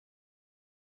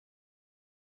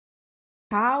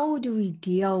How do we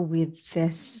deal with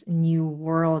this new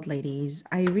world, ladies?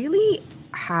 I really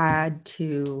had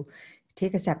to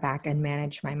take a step back and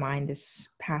manage my mind this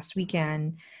past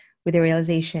weekend with the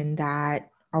realization that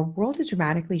our world is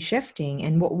dramatically shifting.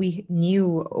 And what we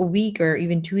knew a week or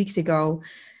even 2 weeks ago,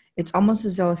 it's almost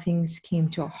as though things came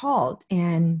to a halt.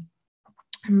 And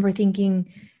I remember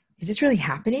thinking, is this really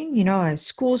happening?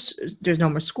 Schools, there's no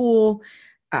more school.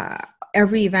 Uh,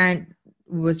 every event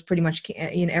was pretty much,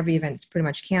 every event's pretty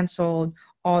much canceled.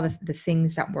 All the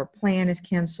things that were planned is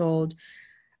canceled.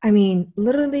 I mean,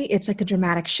 literally, it's like a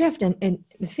dramatic shift. And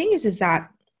the thing is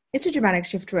that it's a dramatic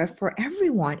shift for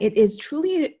everyone. It is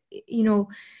truly,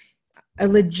 a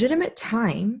legitimate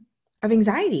time of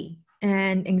anxiety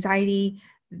and anxiety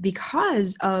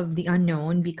because of the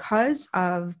unknown, because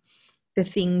of the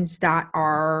things that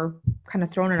are kind of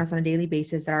thrown at us on a daily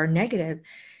basis that are negative.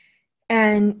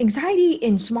 And anxiety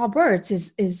in small bursts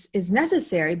is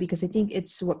necessary because I think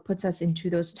it's what puts us into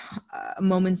those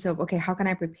moments of, okay, how can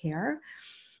I prepare?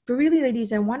 But really,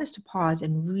 ladies, I want us to pause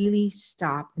and really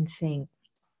stop and think,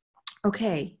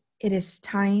 okay, it is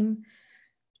time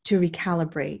to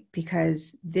recalibrate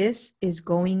because this is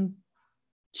going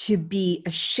to be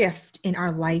a shift in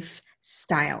our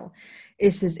lifestyle.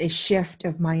 This is a shift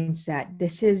of mindset.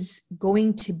 This is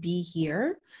going to be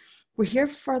here. We're here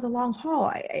for the long haul.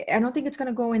 I don't think it's going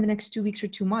to go in the next 2 weeks or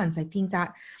 2 months. I think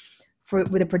that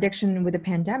with a prediction with the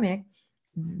pandemic,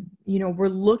 we're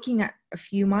looking at a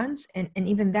few months, and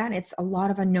even then it's a lot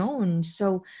of unknown.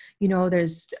 So,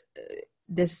 there's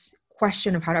this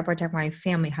question of how do I protect my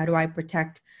family? How do I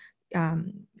protect,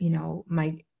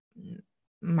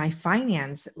 my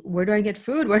finance? Where do I get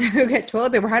food? Where do I get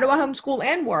toilet paper? How do I homeschool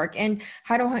and work? And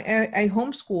how do I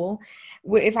homeschool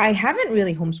if I haven't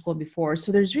really homeschooled before?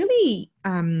 So there's really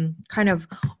kind of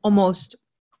almost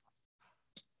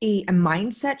a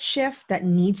mindset shift that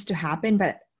needs to happen.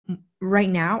 But right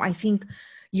now, I think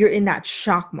you're in that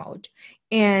shock mode.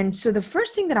 And so the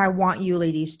first thing that I want you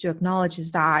ladies to acknowledge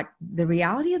is that the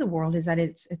reality of the world is that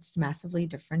it's massively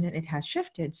different and it has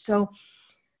shifted. So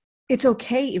it's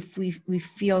okay if we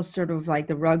feel sort of like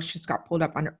the rugs just got pulled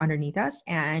up underneath us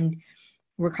and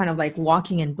we're kind of like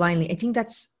walking in blindly. I think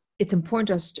it's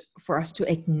important for us to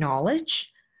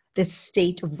acknowledge the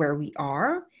state of where we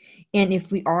are. And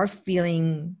if we are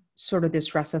feeling sort of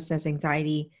this restlessness,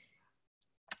 anxiety,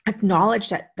 acknowledge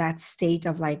that state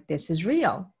of like, this is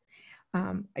real.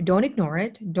 Don't ignore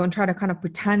it. Don't try to kind of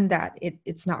pretend that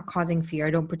it's not causing fear.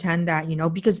 Don't pretend that,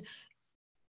 because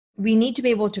we need to be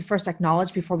able to first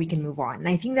acknowledge before we can move on. And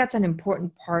I think that's an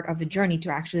important part of the journey, to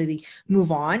actually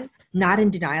move on, not in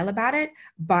denial about it,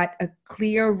 but a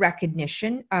clear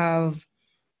recognition of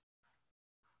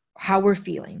how we're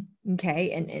feeling.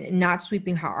 Okay. And not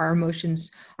sweeping our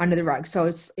emotions under the rug. So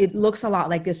it looks a lot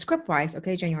like this script wise.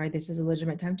 Okay, January, this is a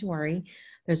legitimate time to worry.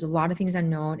 There's a lot of things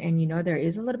unknown. And, there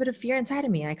is a little bit of fear inside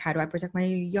of me. Like, how do I protect my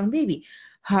young baby?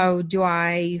 How do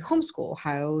I homeschool?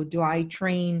 How do I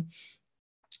train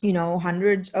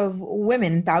hundreds of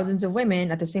women, thousands of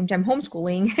women at the same time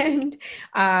homeschooling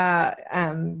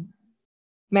and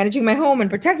managing my home and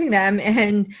protecting them?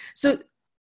 And so,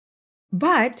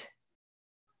 but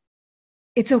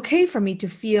it's okay for me to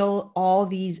feel all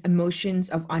these emotions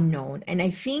of unknown. And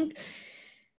I think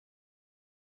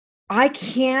I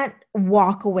can't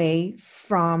walk away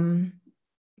from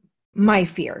my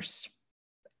fears,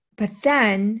 but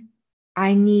then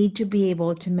I need to be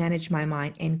able to manage my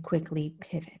mind and quickly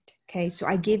pivot. Okay. So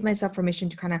I gave myself permission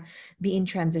to kind of be in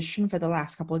transition for the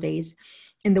last couple of days.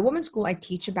 In the women's school, I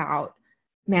teach about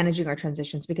managing our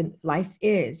transitions because life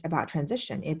is about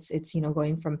transition. It's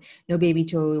going from no baby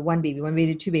to one baby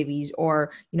to two babies,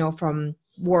 or, from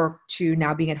work to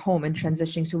now being at home and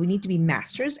transitioning. So we need to be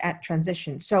masters at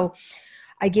transition. So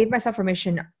I gave myself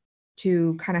permission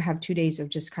to kind of have 2 days of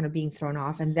just kind of being thrown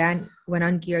off, and then went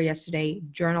on gear yesterday,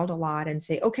 journaled a lot, and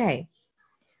say, okay,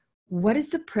 what is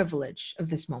the privilege of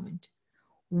this moment?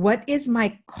 What is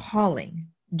my calling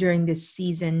during this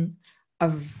season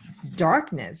of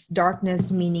darkness?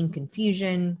 Darkness meaning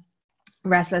confusion,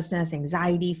 restlessness,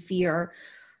 anxiety, fear.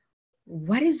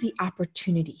 What is the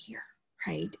opportunity here,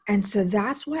 right? And so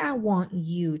that's why I want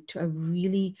you to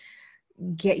really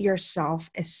get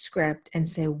yourself a script and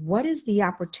say, what is the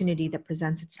opportunity that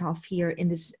presents itself here in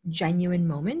this genuine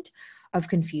moment of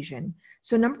confusion?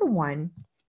 So number one,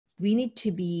 we need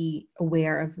to be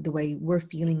aware of the way we're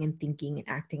feeling and thinking and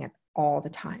acting at all the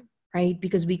time, right?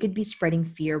 Because we could be spreading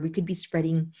fear. We could be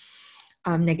spreading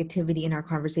negativity in our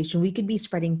conversation. We could be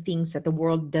spreading things that the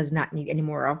world does not need any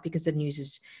more of because the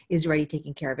news is already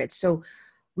taking care of it. So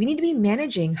we need to be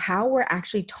managing how we're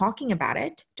actually talking about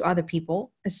it to other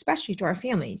people, especially to our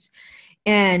families.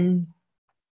 And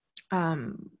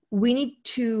we need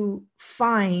to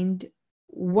find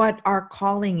what our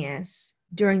calling is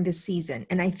during the season.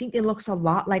 And I think it looks a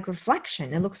lot like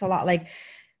reflection. It looks a lot like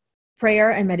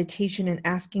prayer and meditation and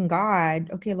asking God,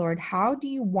 okay, Lord, how do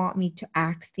you want me to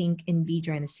act, think, and be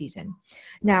during the season?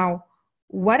 Now,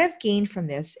 what I've gained from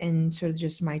this and sort of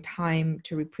just my time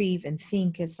to reprieve and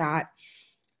think is that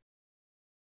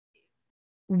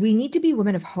we need to be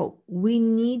women of hope. We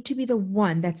need to be the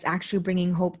one that's actually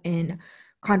bringing hope in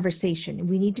conversation.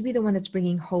 We need to be the one that's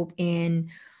bringing hope in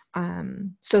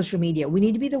social media. We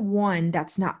need to be the one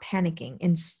that's not panicking.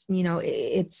 And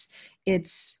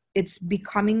it's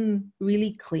becoming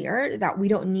really clear that we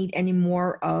don't need any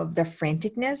more of the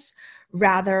franticness,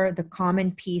 rather the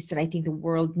common peace that I think the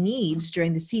world needs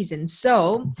during the season.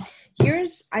 So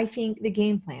here's, I think, the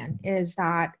game plan is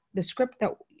that the script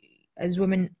that as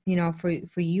women,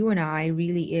 for you and I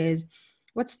really is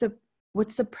what's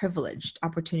the privileged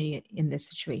opportunity in this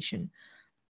situation?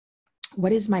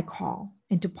 What is my call?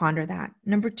 And to ponder that.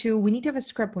 Number two, we need to have a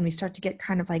script when we start to get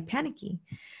kind of like panicky.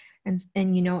 And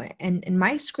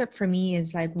my script for me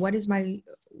is like, what is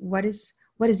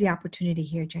the opportunity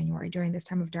here, January, during this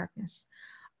time of darkness?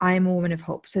 I am a woman of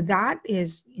hope. So that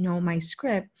is, my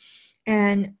script.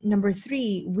 And number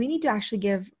three, we need to actually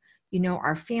give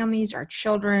our families, our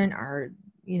children, our,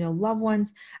 loved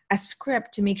ones, a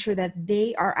script to make sure that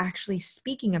they are actually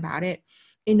speaking about it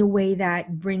in a way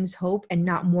that brings hope and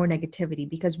not more negativity,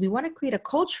 because we want to create a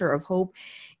culture of hope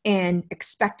and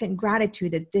expectant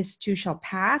gratitude that this too shall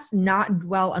pass, not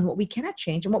dwell on what we cannot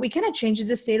change. And what we cannot change is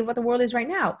the state of what the world is right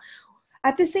now.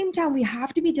 At the same time, we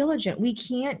have to be diligent. We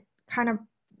can't kind of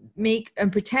make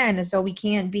and pretend as though we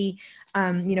can't be,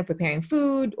 preparing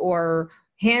food or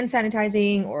hand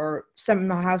sanitizing or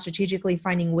somehow strategically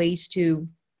finding ways to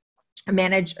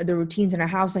manage the routines in our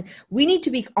house. Like, we need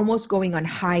to be almost going on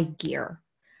high gear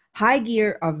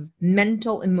of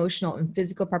mental, emotional, and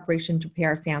physical preparation to prepare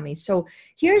our families. So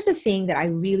here's the thing that I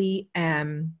really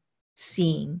am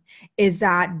seeing is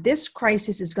that this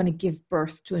crisis is going to give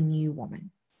birth to a new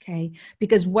woman. Okay,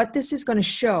 because what this is going to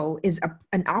show is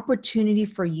an opportunity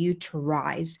for you to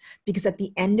rise. Because at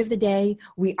the end of the day,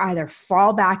 we either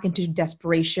fall back into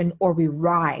desperation or we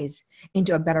rise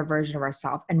into a better version of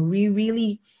ourselves. And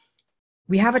we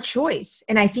have a choice.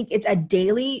 And I think it's a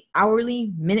daily,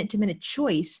 hourly, minute-to-minute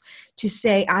choice to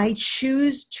say, I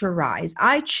choose to rise.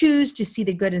 I choose to see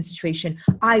the good in the situation.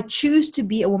 I choose to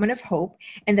be a woman of hope,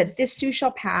 and that this too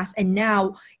shall pass. And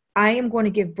now I am going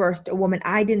to give birth to a woman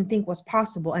I didn't think was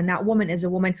possible. And that woman is a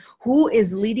woman who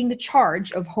is leading the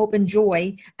charge of hope and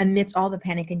joy amidst all the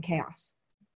panic and chaos.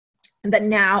 And that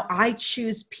now I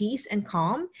choose peace and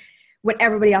calm when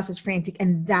everybody else is frantic.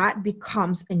 And that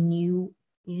becomes a new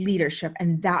leadership.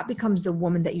 And that becomes the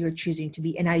woman that you're choosing to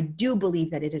be. And I do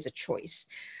believe that it is a choice.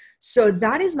 So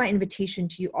that is my invitation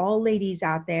to you all ladies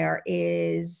out there,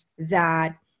 is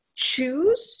that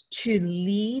choose to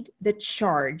lead the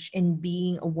charge in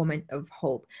being a woman of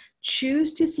hope.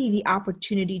 Choose to see the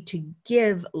opportunity to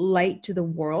give light to the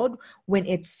world when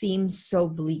it seems so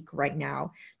bleak right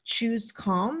now. Choose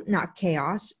calm, not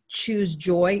chaos. Choose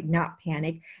joy, not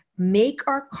panic. Make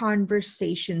our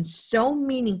conversation so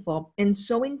meaningful and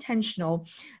so intentional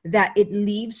that it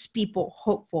leaves people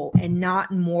hopeful and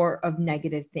not more of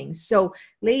negative things. So,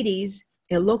 ladies,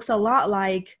 it looks a lot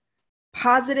like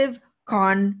positive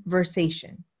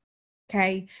conversation.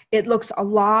 Okay. It looks a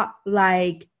lot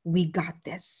like we got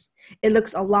this. It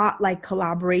looks a lot like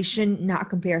collaboration, not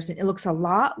comparison. It looks a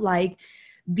lot like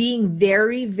being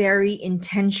very, very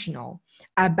intentional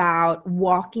about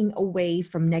walking away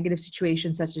from negative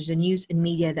situations such as the news and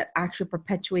media that actually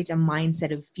perpetuates a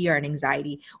mindset of fear and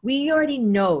anxiety. We already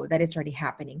know that it's already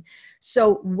happening.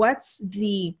 So what's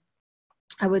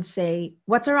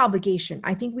our obligation?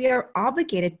 I think we are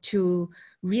obligated to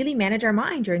really manage our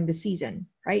mind during the season,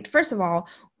 right? First of all,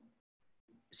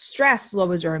 stress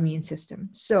lowers our immune system.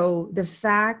 So the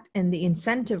fact and the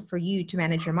incentive for you to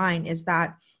manage your mind is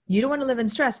that you don't want to live in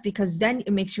stress, because then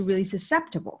it makes you really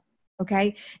susceptible.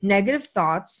 Okay. Negative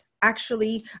thoughts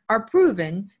actually are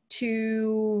proven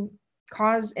to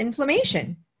cause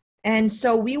inflammation. And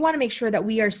so we want to make sure that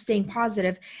we are staying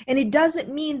positive. And it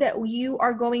doesn't mean that you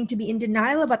are going to be in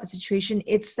denial about the situation.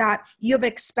 It's that you have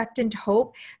expectant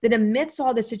hope that amidst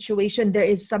all the situation, there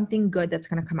is something good that's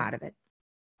going to come out of it.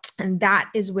 And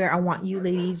that is where I want you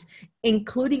ladies,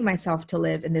 including myself, to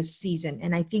live in this season.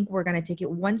 And I think we're going to take it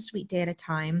one sweet day at a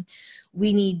time.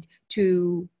 We need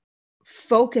to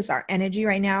focus our energy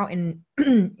right now in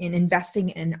investing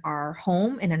in our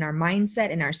home and in our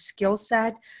mindset and our skill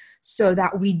set, so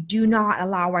that we do not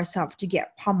allow ourselves to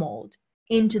get pummeled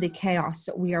into the chaos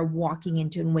that we are walking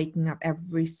into and waking up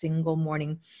every single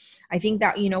morning. I think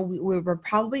that, we're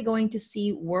probably going to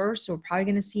see worse. We're probably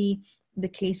going to see the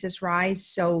cases rise.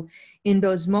 So in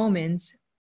those moments,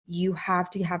 you have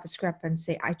to have a script and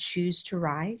say, I choose to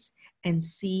rise and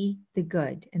see the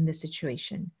good in the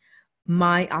situation.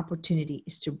 My opportunity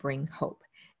is to bring hope.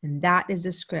 And that is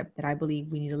a script that I believe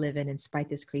we need to live in spite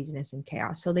this craziness and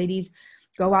chaos. So ladies,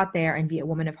 go out there and be a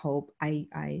woman of hope. I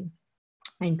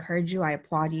encourage you. I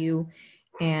applaud you.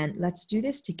 And let's do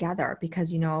this together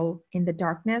because, in the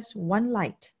darkness, one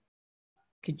light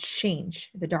could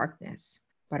change the darkness,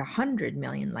 but 100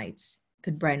 million lights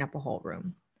could brighten up a whole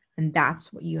room. And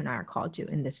that's what you and I are called to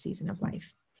in this season of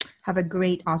life. Have a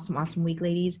great, awesome, awesome week,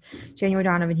 ladies. January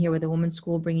Donovan here with the Women's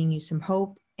School, bringing you some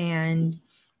hope and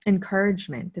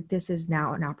encouragement that this is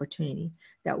now an opportunity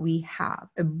that we have,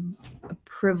 a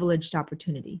privileged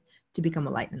opportunity to become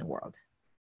a light in the world.